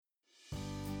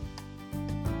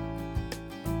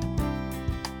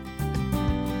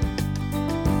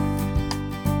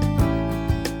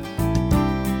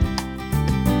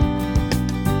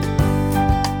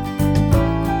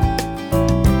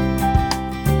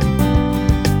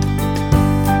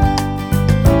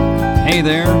Hey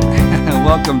there,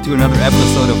 welcome to another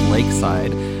episode of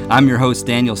Lakeside. I'm your host,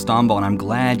 Daniel Stombaugh, and I'm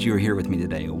glad you're here with me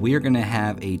today. We're going to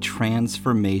have a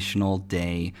transformational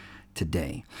day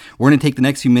today. We're going to take the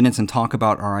next few minutes and talk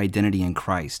about our identity in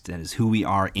Christ. That is who we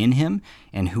are in Him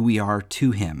and who we are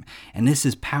to Him. And this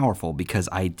is powerful because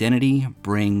identity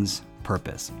brings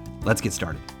purpose. Let's get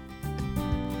started.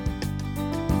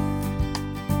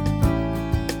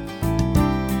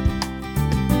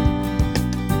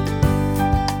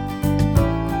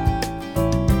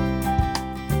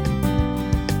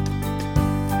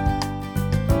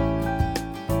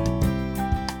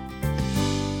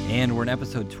 And we're in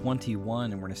episode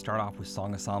 21, and we're going to start off with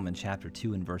Song of Solomon, chapter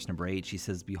 2, and verse number 8. She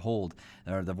says, Behold,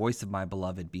 or the voice of my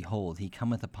beloved, behold, he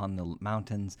cometh upon the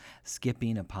mountains,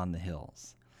 skipping upon the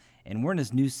hills. And we're in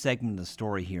this new segment of the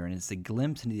story here, and it's a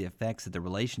glimpse into the effects that the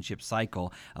relationship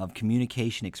cycle of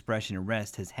communication, expression, and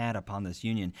rest has had upon this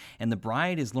union. And the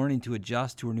bride is learning to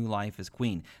adjust to her new life as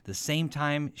queen. The same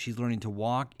time, she's learning to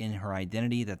walk in her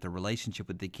identity that the relationship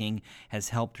with the king has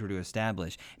helped her to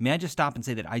establish. May I just stop and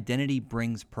say that identity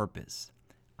brings purpose.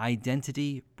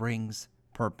 Identity brings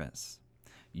purpose.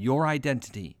 Your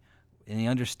identity and the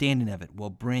understanding of it will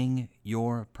bring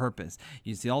your purpose.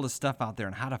 You see all this stuff out there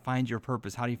on how to find your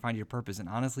purpose. How do you find your purpose? And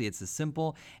honestly, it's as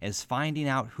simple as finding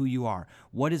out who you are.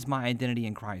 What is my identity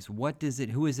in Christ?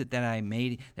 Who is it that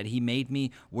He made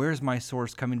me? Where's my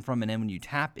source coming from? And then when you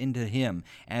tap into Him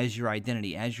as your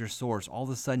identity, as your source, all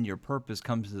of a sudden your purpose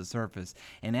comes to the surface.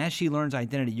 And as she learns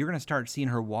identity, you're going to start seeing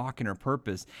her walk in her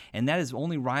purpose. And that is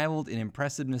only rivaled in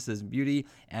impressiveness as beauty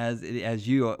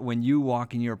when you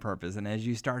walk in your purpose. And as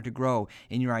you start to grow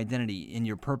in your identity and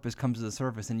your purpose comes to the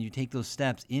surface and you take those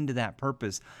steps into that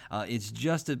purpose, it's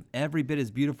just every bit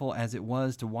as beautiful as it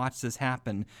was to watch this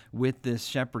happen with this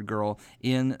shepherd girl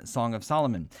in Song of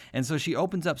Solomon. And so she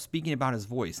opens up speaking about his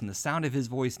voice, and the sound of his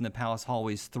voice in the palace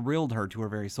hallways thrilled her to her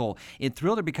very soul. It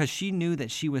thrilled her because she knew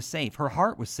that she was safe. Her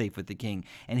heart was safe with the king,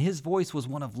 and his voice was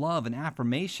one of love and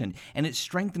affirmation, and it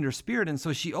strengthened her spirit. And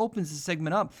so she opens the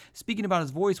segment up speaking about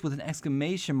his voice with an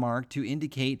exclamation mark to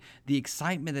indicate the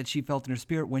excitement that she felt in her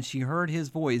spirit when she heard his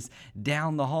voice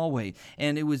down the hallway.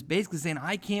 And it was basically saying,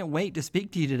 I can't wait to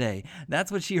speak to you today.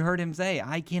 That's what she heard him say.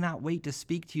 I cannot wait to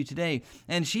speak to you today.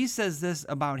 And she says this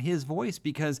about his voice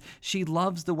because she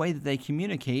loves the way that they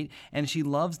communicate, and she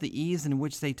loves the ease in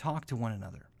which they talk to one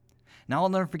another. Now, I'll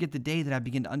never forget the day that I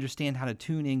began to understand how to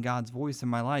tune in God's voice in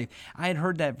my life. I had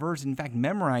heard that verse, in fact,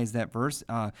 memorized that verse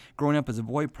growing up as a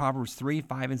boy, Proverbs 3,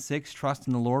 5, and 6, trust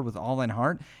in the Lord with all thine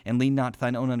heart, and lean not to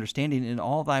thine own understanding. In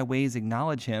all thy ways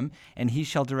acknowledge him, and he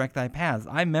shall direct thy paths.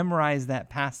 I memorized that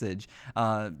passage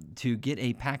to get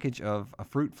a package of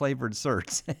fruit-flavored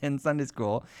certs in Sunday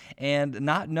school, and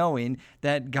not knowing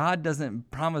that God doesn't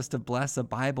promise to bless a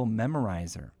Bible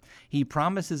memorizer. He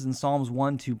promises in Psalms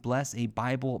 1 to bless a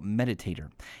Bible meditator.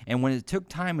 And when it took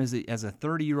time as a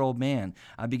 30-year-old man,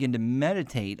 I began to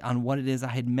meditate on what it is I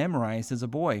had memorized as a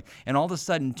boy. And all of a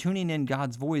sudden, tuning in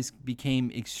God's voice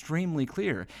became extremely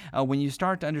clear. When you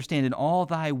start to understand in all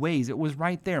thy ways, it was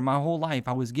right there. My whole life,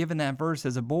 I was given that verse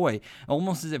as a boy,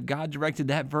 almost as if God directed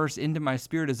that verse into my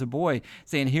spirit as a boy,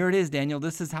 saying, here it is, Daniel,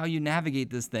 this is how you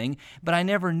navigate this thing. But I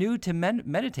never knew to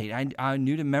meditate. I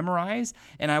knew to memorize,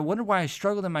 and I wondered why I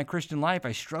struggled in my Christian life.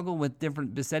 I struggle with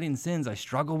different besetting sins. I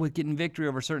struggle with getting victory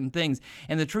over certain things.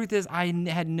 And the truth is, I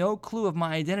had no clue of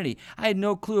my identity. I had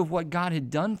no clue of what God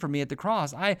had done for me at the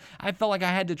cross. I felt like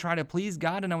I had to try to please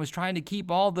God, and I was trying to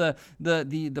keep all the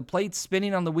plates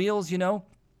spinning on the wheels,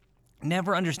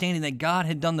 never understanding that God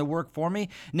had done the work for me,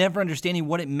 never understanding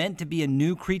what it meant to be a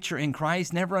new creature in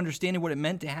Christ, never understanding what it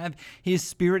meant to have His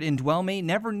Spirit indwell me,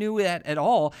 never knew that at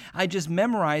all. I just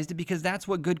memorized it because that's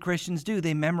what good Christians do.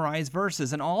 They memorize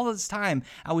verses. And all this time,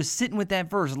 I was sitting with that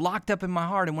verse locked up in my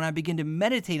heart, and when I began to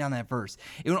meditate on that verse,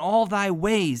 in all thy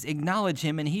ways acknowledge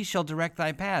Him, and He shall direct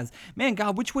thy paths. Man,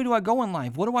 God, which way do I go in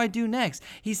life? What do I do next?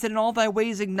 He said, in all thy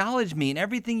ways acknowledge me, in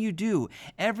everything you do,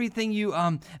 everything you,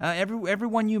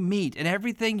 everyone you meet, and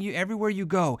everywhere you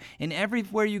go,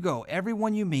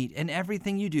 everyone you meet, and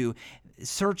everything you do,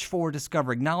 search for or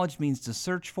discover. Acknowledge means to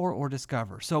search for or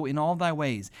discover. So in all thy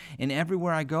ways, in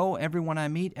everywhere I go, everyone I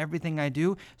meet, everything I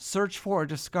do, search for or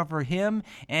discover Him,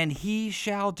 and He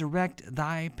shall direct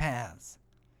thy paths.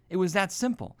 It was that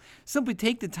simple. Simply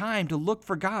take the time to look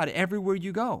for God everywhere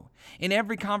you go, in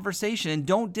every conversation, and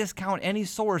don't discount any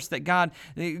source that God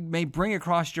may bring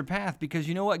across your path, because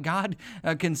you know what? God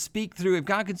can speak through, if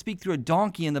God can speak through a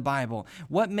donkey in the Bible,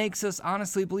 what makes us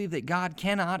honestly believe that God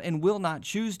cannot and will not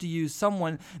choose to use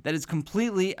someone that is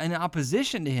completely in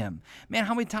opposition to him? Man,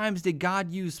 how many times did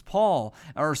God use Paul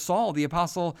or Saul? The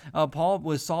apostle Paul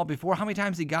was Saul before. How many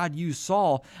times did God use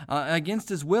Saul against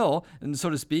his will, and so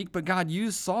to speak, but God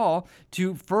used Saul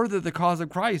to further the cause of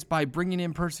Christ by bringing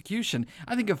in persecution?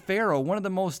 I think of Pharaoh, one of the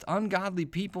most ungodly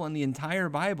people in the entire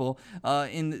Bible.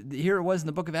 Here it was in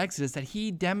the book of Exodus, that he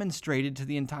demonstrated to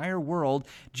the entire world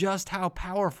just how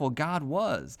powerful God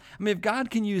was. I mean, if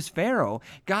God can use Pharaoh,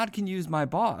 God can use my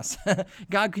boss.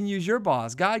 God can use your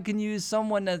boss. God can use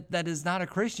someone that is not a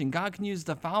Christian. God can use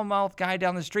the foul-mouthed guy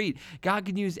down the street. God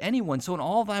can use anyone. So in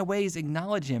all thy ways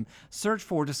acknowledge him, search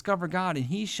for, discover God, and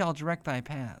he shall direct thy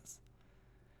paths.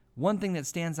 One thing that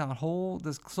stands out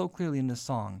so clearly in this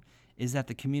song is that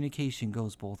the communication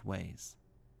goes both ways.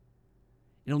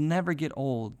 It'll never get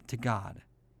old to God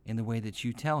in the way that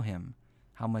you tell him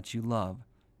how much you love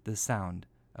the sound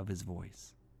of his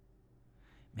voice.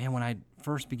 Man, when I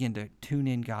first began to tune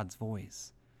in God's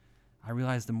voice, I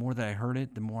realized the more that I heard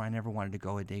it, the more I never wanted to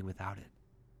go a day without it.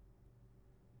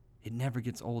 It never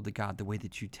gets old to God the way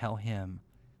that you tell him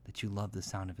that you love the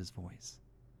sound of his voice.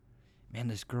 Man,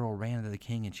 this girl ran to the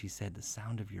king and she said, the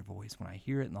sound of your voice, when I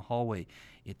hear it in the hallway,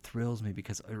 it thrills me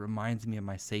because it reminds me of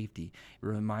my safety. It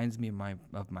reminds me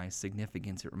of my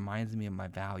significance. It reminds me of my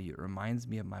value. It reminds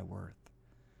me of my worth.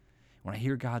 When I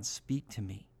hear God speak to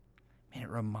me, man, it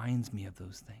reminds me of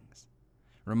those things.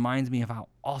 It reminds me of how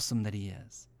awesome that he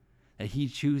is, that he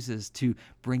chooses to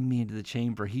bring me into the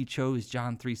chamber. He chose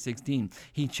John 3:16.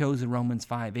 He chose in Romans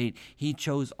 5:8. He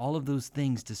chose all of those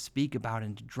things to speak about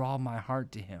and to draw my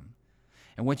heart to him.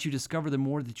 And what you discover the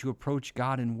more that you approach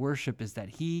God in worship is that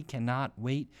he cannot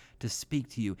wait to speak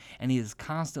to you. And he is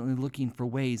constantly looking for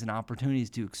ways and opportunities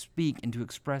to speak and to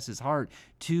express his heart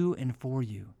to and for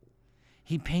you.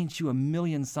 He paints you a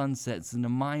million sunsets and a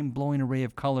mind-blowing array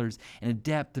of colors and a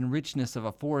depth and richness of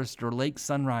a forest or lake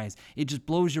sunrise. It just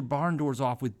blows your barn doors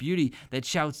off with beauty that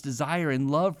shouts desire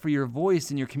and love for your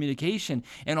voice and your communication.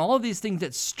 And all of these things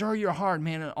that stir your heart,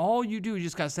 man, and all you do, you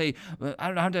just got to say, I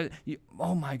don't know how to,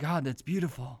 oh my God, that's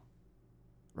beautiful,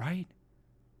 right?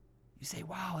 You say,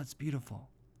 wow, that's beautiful.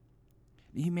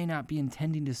 You may not be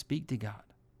intending to speak to God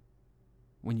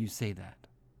when you say that.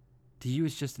 To you,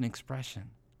 it's just an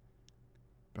expression.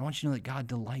 But I want you to know that God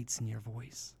delights in your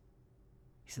voice.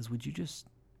 He says, would you just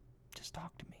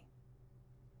talk to me?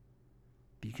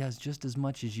 Because just as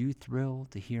much as you thrill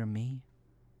to hear me,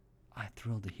 I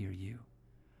thrill to hear you.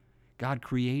 God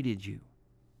created you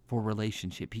for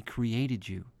relationship. He created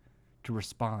you to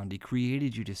respond. He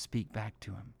created you to speak back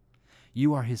to him.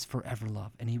 You are his forever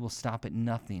love, and he will stop at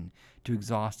nothing to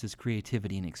exhaust his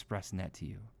creativity in expressing that to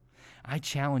you. I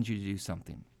challenge you to do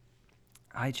something.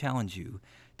 I challenge you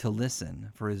to listen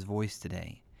for his voice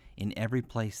today in every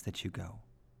place that you go.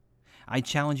 I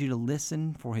challenge you to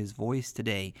listen for his voice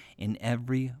today in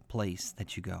every place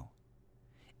that you go.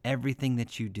 Everything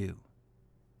that you do,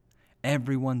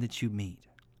 everyone that you meet,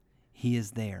 he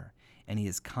is there, and he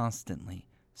is constantly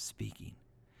speaking.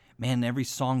 Man, every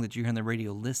song that you hear on the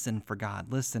radio, listen for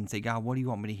God. Listen, say, God, what do you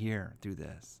want me to hear through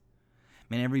this?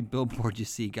 Man, every billboard you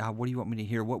see, God, what do you want me to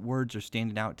hear? What words are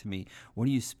standing out to me? What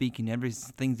are you speaking?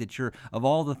 Everything that of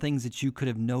all the things that you could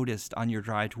have noticed on your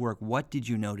drive to work, what did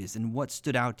you notice and what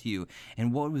stood out to you?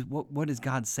 And what is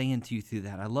God saying to you through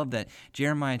that? I love that.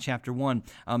 Jeremiah chapter 1,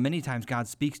 many times God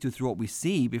speaks to us through what we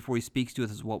see before he speaks to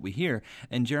us as what we hear.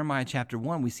 In Jeremiah chapter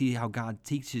 1, we see how God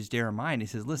teaches Jeremiah, and he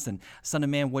says, listen, son of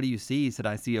man, what do you see? He said,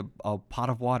 I see a pot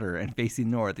of water and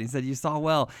facing north. And he said, you saw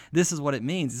well. This is what it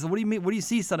means. He said, what do you mean? What do you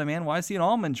see, son of man? Well, I see an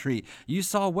almond tree. You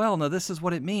saw well. Now this is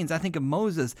what it means. I think of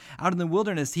Moses out in the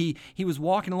wilderness. He was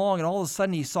walking along, and all of a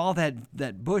sudden he saw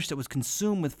that bush that was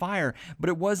consumed with fire,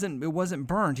 but it wasn't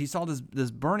burned. He saw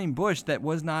this burning bush that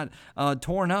was not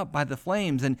torn up by the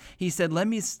flames, and he said, let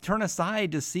me turn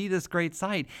aside to see this great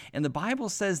sight. And the Bible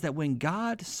says that when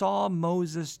God saw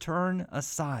Moses turn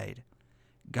aside,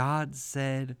 God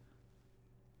said,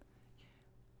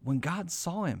 when God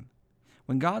saw him,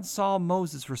 when God saw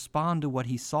Moses respond to what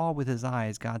he saw with his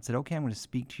eyes, God said, okay, I'm going to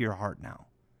speak to your heart now.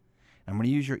 I'm going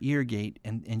to use your ear gate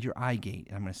and your eye gate,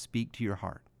 and I'm going to speak to your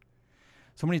heart.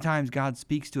 So many times God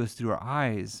speaks to us through our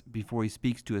eyes before he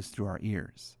speaks to us through our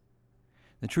ears.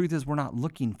 The truth is we're not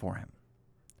looking for him.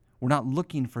 We're not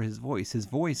looking for his voice. His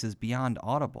voice is beyond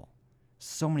audible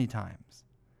so many times.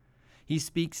 He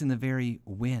speaks in the very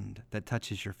wind that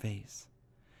touches your face.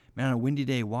 Man, on a windy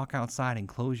day, walk outside and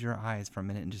close your eyes for a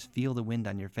minute and just feel the wind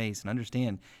on your face and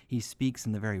understand he speaks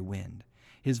in the very wind.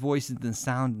 His voice is the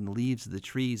sound in the leaves of the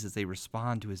trees as they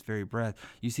respond to his very breath.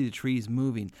 You see the trees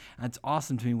moving. And it's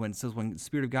awesome to me when it says when the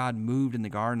Spirit of God moved in the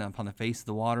garden upon the face of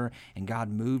the water, and God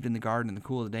moved in the garden in the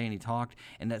cool of the day, and he talked.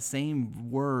 And that same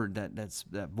word,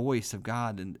 that voice of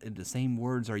God, and the same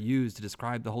words are used to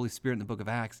describe the Holy Spirit in the book of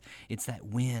Acts. It's that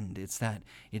wind. It's that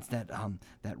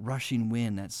rushing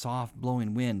wind, that soft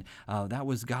blowing wind. That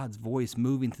was God's voice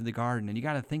moving through the garden. And you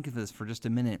got to think of this for just a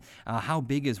minute. How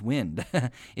big is wind?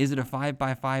 Is it a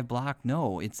 5x5 block?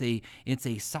 No, it's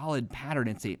a solid pattern.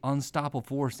 It's a unstoppable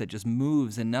force that just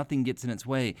moves and nothing gets in its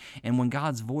way. And when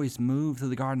God's voice moved through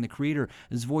the garden, the Creator,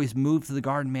 his voice moved through the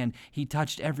garden, man, he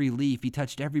touched every leaf, he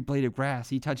touched every blade of grass,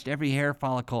 he touched every hair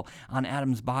follicle on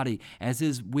Adam's body. As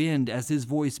his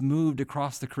voice moved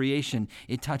across the creation,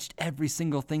 it touched every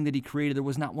single thing that he created. There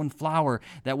was not one flower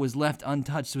that was left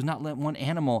untouched. There was not one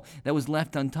animal that was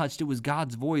left untouched. It was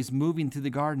God's voice moving through the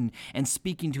garden and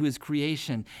speaking to his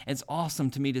creation. It's awesome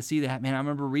to me to see that, man. I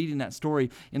remember reading that story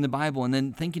in the Bible and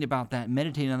then thinking about that,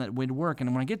 meditating on that way to work.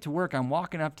 And when I get to work, I'm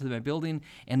walking up to my building,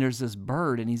 and there's this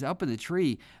bird, and he's up in the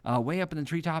tree, way up in the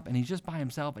treetop, and he's just by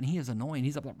himself, and he is annoying.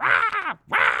 He's up there, rah,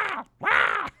 rah,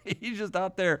 rah. He's just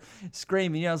out there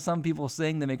screaming. You know, some people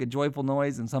sing, they make a joyful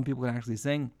noise, and some people can actually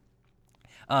sing.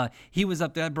 He was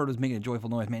up there, that bird was making a joyful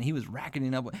noise, man. He was racking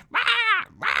it up, rah,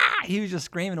 rah. He was just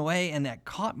screaming away, and that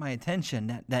caught my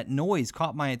attention. That noise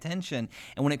caught my attention.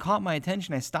 And when it caught my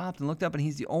attention, I stopped and looked up, and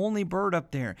he's the only bird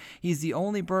up there. He's the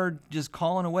only bird just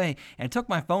calling away. And I took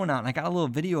my phone out, and I got a little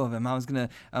video of him. I was going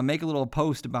to make a little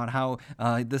post about how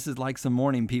this is like some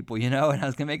morning people, you know, and I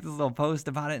was going to make this little post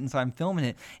about it. And so I'm filming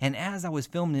it. And as I was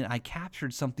filming it, I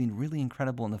captured something really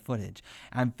incredible in the footage.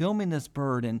 I'm filming this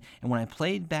bird, and when I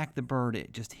played back the bird,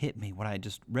 it just hit me. What I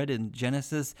just read in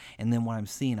Genesis, and then what I'm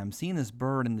seeing this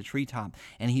bird in the treetop,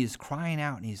 and he is crying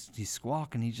out, and he's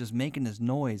squawking, he's just making this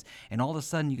noise, and all of a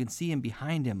sudden you can see him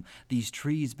behind him. These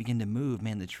trees begin to move,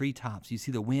 man, the treetops. You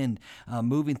see the wind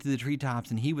moving through the treetops,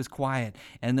 and he was quiet,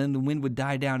 and then the wind would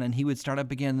die down, and he would start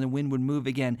up again, and the wind would move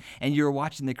again, and you're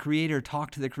watching the Creator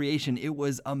talk to the creation. It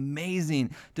was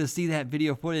amazing to see that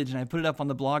video footage, and I put it up on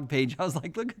the blog page. I was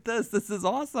like, look at this is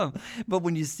awesome. But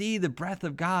when you see the breath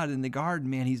of God in the garden,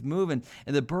 man, he's moving,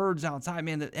 and the birds outside,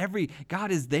 man,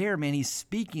 God is there, man. He's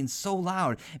speaking so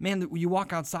loud. Man, you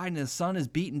walk outside and the sun is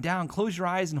beating down. Close your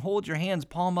eyes and hold your hands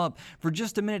palm up for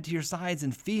just a minute to your sides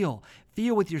and feel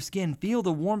with your skin, feel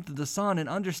the warmth of the sun, and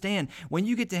understand when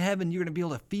you get to heaven, you're going to be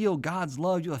able to feel God's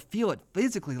love. You'll feel it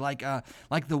physically, like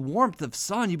the warmth of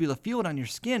sun. You'll be able to feel it on your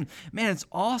skin. Man, it's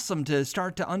awesome to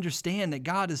start to understand that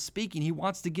God is speaking. He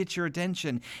wants to get your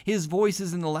attention. His voice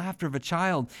is in the laughter of a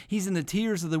child. He's in the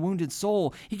tears of the wounded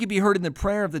soul. He can be heard in the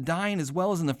prayer of the dying, as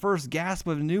well as in the first gasp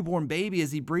of a newborn baby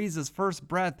as he breathes his first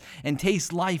breath and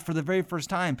tastes life for the very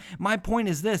first time. My point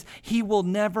is this: he will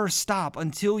never stop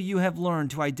until you have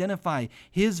learned to identify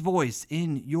his voice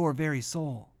in your very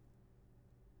soul.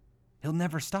 He'll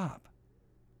never stop.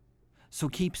 So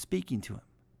keep speaking to him.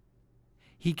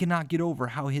 He cannot get over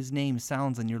how his name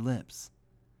sounds on your lips,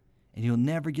 and he'll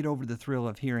never get over the thrill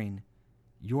of hearing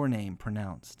your name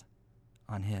pronounced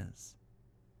on his.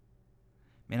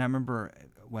 Man, I remember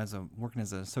working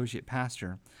as an associate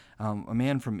pastor, a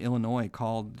man from Illinois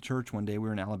called the church one day. We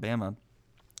were in Alabama.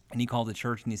 And he called the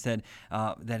church, and he said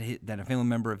that a family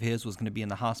member of his was going to be in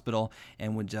the hospital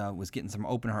and was getting some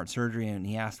open heart surgery. And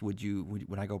he asked,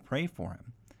 would I go pray for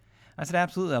him? I said,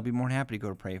 absolutely. I'll be more than happy to go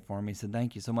to pray for him. He said,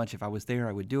 thank you so much. If I was there,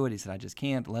 I would do it. He said, I just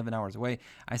can't. 11 hours away.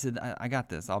 I said, I got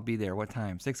this. I'll be there. What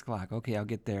time? 6 o'clock. Okay, I'll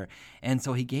get there. And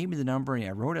so he gave me the number, and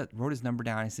I wrote his number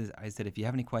down. I said, if you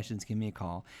have any questions, give me a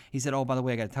call. He said, oh, by the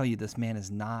way, I got to tell you, this man is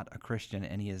not a Christian,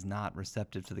 and he is not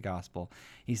receptive to the gospel.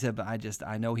 He said, but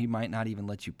I know he might not even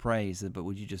let you pray. He said, but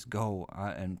would you just go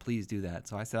and please do that?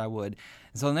 So I said I would.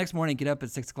 And so the next morning, I get up at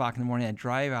 6 o'clock in the morning. I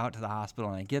drive out to the hospital,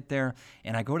 and I get there,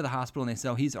 and I go to the hospital, and they say,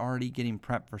 oh, he's already getting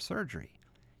prepped for surgery.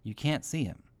 You can't see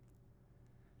him.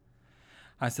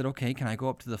 I said, okay, can I go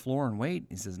up to the floor and wait?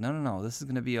 He says, no. This is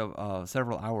going to be a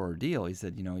several-hour ordeal. He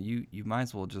said, you might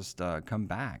as well just come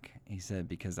back. He said,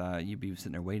 because you'd be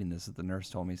sitting there waiting. This is what the nurse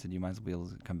told me. He said, you might as well be able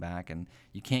to come back, and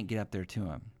you can't get up there to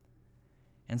him.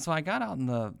 And so I got out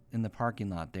in the parking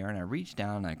lot there, and I reached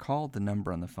down, and I called the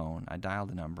number on the phone. I dialed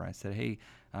the number. I said, hey,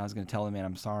 I was going to tell the man,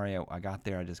 I'm sorry, I got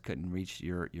there. I just couldn't reach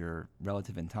your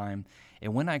relative in time.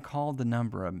 And when I called the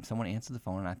number, someone answered the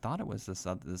phone, and I thought it was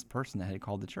this person that had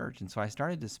called the church. And so I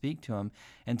started to speak to him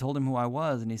and told him who I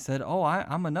was. And he said, oh,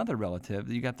 I'm another relative.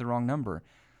 You got the wrong number.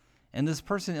 And this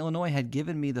person in Illinois had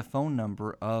given me the phone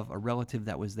number of a relative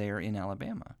that was there in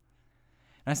Alabama.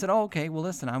 And I said, oh, okay, well,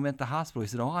 listen, I'm at the hospital. He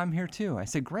said, oh, I'm here too. I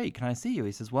said, great, can I see you?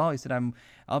 He says, well, he said, I'm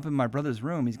up in my brother's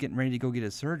room. He's getting ready to go get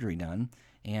his surgery done.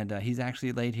 And he's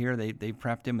actually laid here. They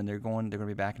prepped him, and they're going to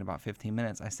be back in about 15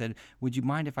 minutes. I said, would you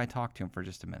mind if I talk to him for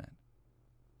just a minute?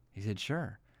 He said,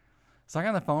 sure. So I got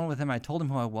on the phone with him. I told him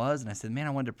who I was, and I said, man, I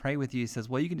wanted to pray with you. He says,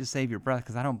 well, you can just save your breath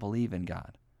because I don't believe in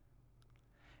God.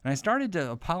 And I started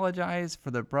to apologize for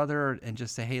the brother and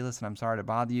just say, hey, listen, I'm sorry to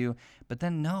bother you. But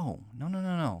then no.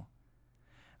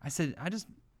 I said,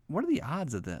 what are the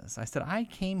odds of this? I said, I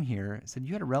came here, I said,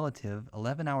 you had a relative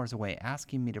 11 hours away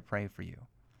asking me to pray for you.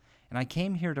 And I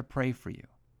came here to pray for you.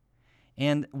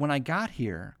 And when I got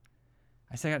here,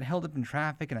 I said I got held up in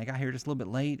traffic and I got here just a little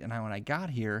bit late. And when I got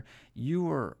here, you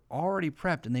were already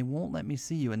prepped and they won't let me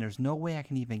see you. And there's no way I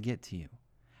can even get to you.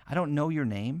 I don't know your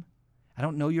name. I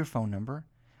don't know your phone number.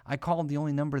 I called the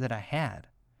only number that I had.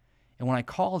 And when I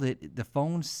called it, the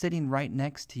phone sitting right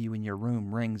next to you in your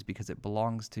room rings because it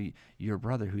belongs to your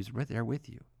brother who's right there with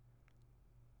you.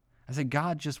 I said,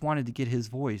 God just wanted to get his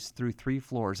voice through 3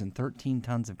 floors and 13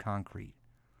 tons of concrete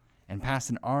and past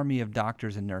an army of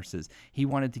doctors and nurses. He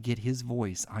wanted to get his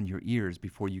voice on your ears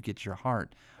before you get your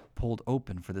heart pulled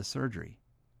open for the surgery.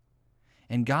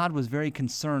 And God was very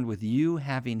concerned with you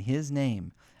having his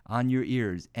name on your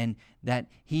ears, and that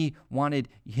he wanted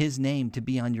his name to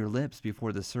be on your lips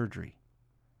before the surgery.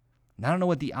 And I don't know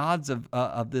what the odds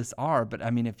of this are, but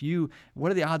I mean,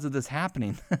 what are the odds of this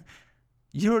happening?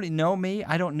 You already know me.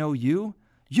 I don't know you.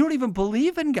 You don't even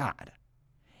believe in God.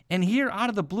 And here, out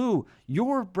of the blue,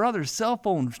 your brother's cell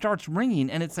phone starts ringing,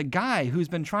 and it's a guy who's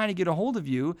been trying to get a hold of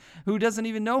you, who doesn't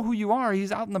even know who you are.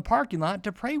 He's out in the parking lot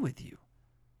to pray with you.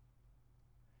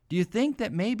 Do you think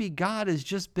that maybe God is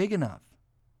just big enough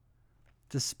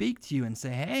to speak to you and say,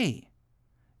 hey,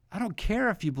 I don't care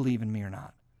if you believe in me or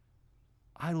not.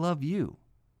 I love you,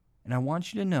 and I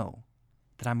want you to know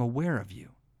that I'm aware of you.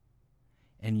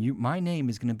 And my name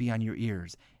is going to be on your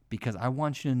ears because I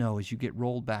want you to know as you get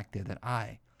rolled back there that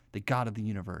I, the God of the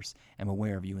universe, am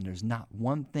aware of you. And there's not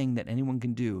one thing that anyone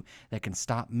can do that can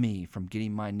stop me from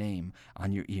getting my name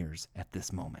on your ears at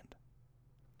this moment.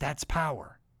 That's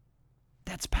power.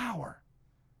 That's power.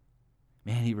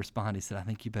 Man, he responded. He said, I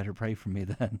think you better pray for me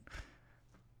then.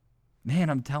 Man,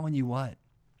 I'm telling you what.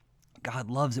 God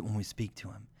loves it when we speak to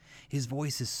him. His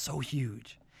voice is so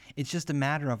huge. It's just a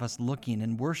matter of us looking,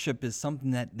 and worship is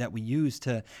something that we use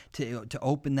to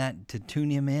open that, to tune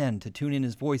him in, to tune in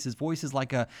his voice. His voice is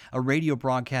like a radio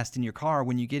broadcast in your car.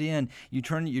 When you get in, you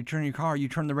turn your car, you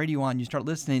turn the radio on, you start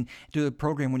listening to the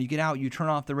program. When you get out, you turn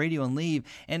off the radio and leave.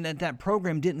 And that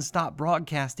program didn't stop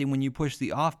broadcasting when you push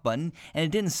the off button, and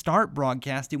it didn't start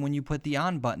broadcasting when you put the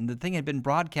on button. The thing had been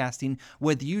broadcasting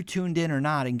whether you tuned in or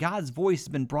not, and God's voice has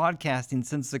been broadcasting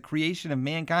since the creation of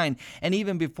mankind and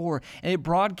even before, and it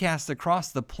broadcasts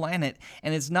across the planet.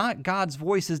 And it's not God's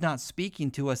voice is not speaking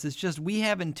to us. It's just we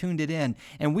haven't tuned it in,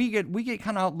 and we get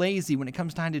kind of lazy when it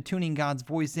comes time to tuning God's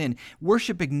voice in.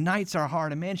 Worship ignites our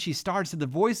heart, and man, she starts at the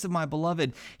voice of my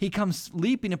beloved. He comes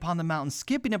leaping upon the mountains,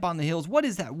 skipping upon the hills. What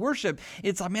is that worship?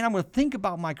 It's like, man, I'm going to think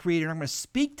about my Creator. I'm going to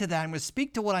speak to that. I'm going to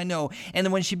speak to what I know. And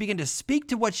then when she began to speak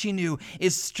to what she knew,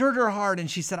 it stirred her heart, and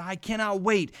she said, I cannot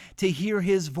wait to hear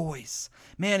his voice.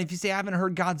 Man, if you say, I haven't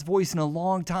heard God's voice in a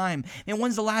long time, and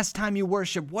when's the last time you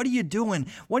worship? What are you doing?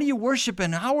 What are you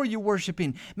worshiping? How are you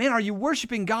worshiping? Man, are you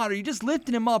worshiping God? Are you just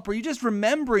lifting him up? Are you just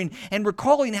remembering and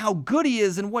recalling how good he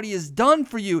is and what he has done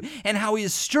for you and how he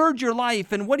has stirred your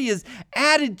life and what he has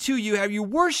added to you? Are you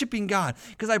worshiping God?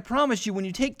 Because I promise you, when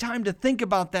you take time to think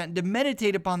about that and to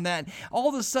meditate upon that, all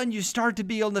of a sudden you start to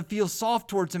be able to feel soft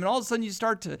towards him, and all of a sudden you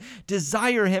start to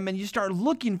desire him, and you start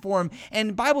looking for him. And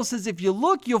the Bible says, if you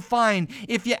look, you'll find.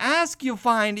 If you ask, you'll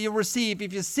find. You'll receive.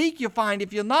 If you seek, you'll find.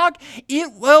 If you knock,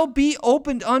 it will be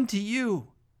opened unto you.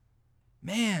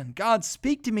 Man, God,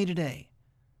 speak to me today.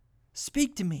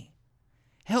 Speak to me.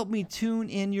 Help me tune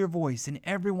in your voice in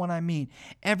everyone I meet,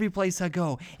 every place I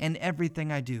go, and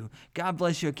everything I do. God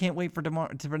bless you. I can't wait for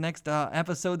tomorrow, to the next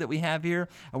episode that we have here.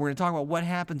 We're going to talk about what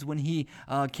happens when he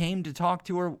came to talk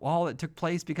to her, all that took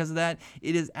place because of that.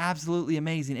 It is absolutely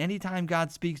amazing. Anytime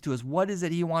God speaks to us, what is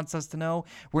it he wants us to know?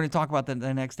 We're going to talk about that in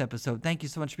the next episode. Thank you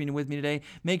so much for being with me today.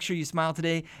 Make sure you smile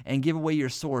today and give away your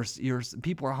source. Your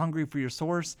people are hungry for your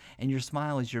source, and your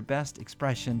smile is your best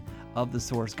expression of the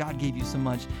source. God gave you so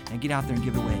much, and get out there and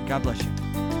give it away. God bless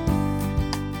you.